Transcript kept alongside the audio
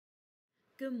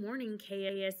Good morning,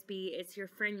 KSB. It's your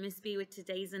friend Miss B with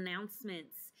today's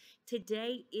announcements.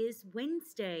 Today is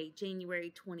Wednesday,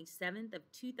 January 27th of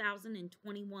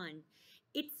 2021.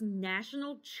 It's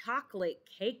National Chocolate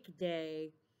Cake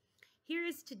Day. Here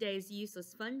is today's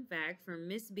useless fun fact from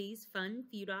Miss B's Fun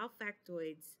Futile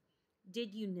Factoids.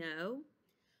 Did you know?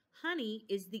 Honey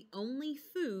is the only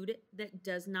food that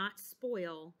does not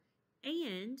spoil,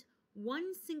 and 1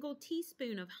 single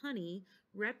teaspoon of honey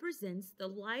represents the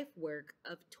life work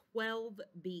of 12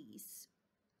 bees.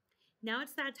 Now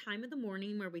it's that time of the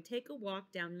morning where we take a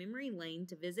walk down memory lane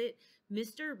to visit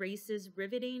Mr. Race's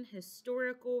riveting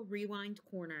historical rewind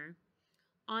corner.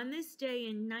 On this day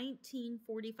in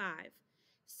 1945,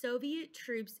 Soviet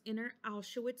troops enter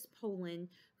Auschwitz, Poland,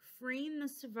 freeing the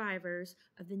survivors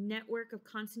of the network of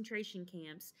concentration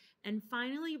camps and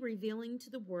finally revealing to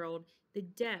the world the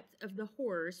depth of the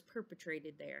horrors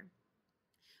perpetrated there.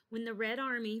 When the Red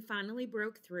Army finally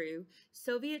broke through,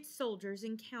 Soviet soldiers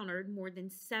encountered more than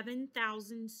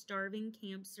 7,000 starving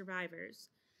camp survivors.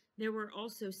 There were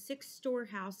also 6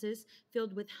 storehouses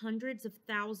filled with hundreds of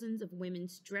thousands of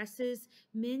women's dresses,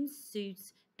 men's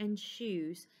suits, and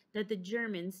shoes that the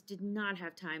Germans did not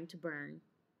have time to burn.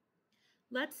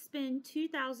 Let's spend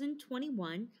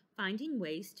 2021 finding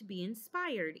ways to be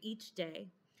inspired each day.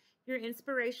 Your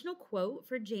inspirational quote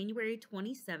for January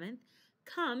 27th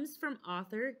comes from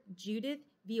author Judith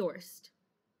Viorst.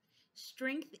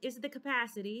 Strength is the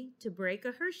capacity to break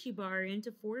a Hershey bar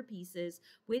into 4 pieces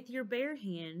with your bare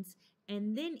hands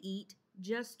and then eat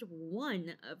just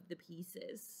one of the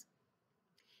pieces.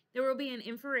 There will be an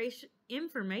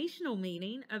informational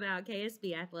meeting about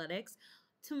KSB Athletics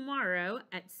tomorrow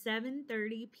at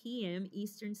 7:30 p.m.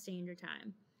 Eastern Standard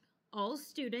Time. All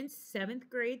students 7th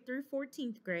grade through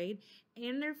 14th grade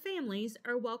and their families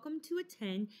are welcome to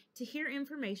attend to hear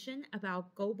information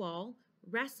about goalball,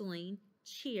 wrestling,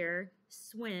 cheer,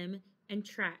 swim, and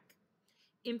track.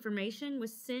 Information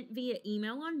was sent via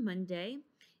email on Monday.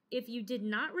 If you did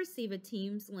not receive a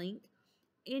Teams link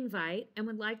invite and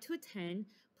would like to attend,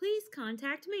 please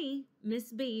contact me,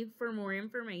 Miss B, for more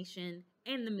information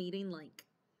and the meeting link.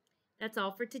 That's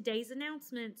all for today's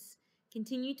announcements.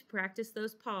 Continue to practice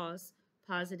those PAWs,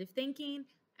 positive thinking,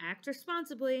 act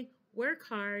responsibly, work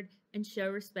hard, and show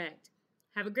respect.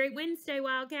 Have a great Wednesday,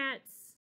 Wildcats!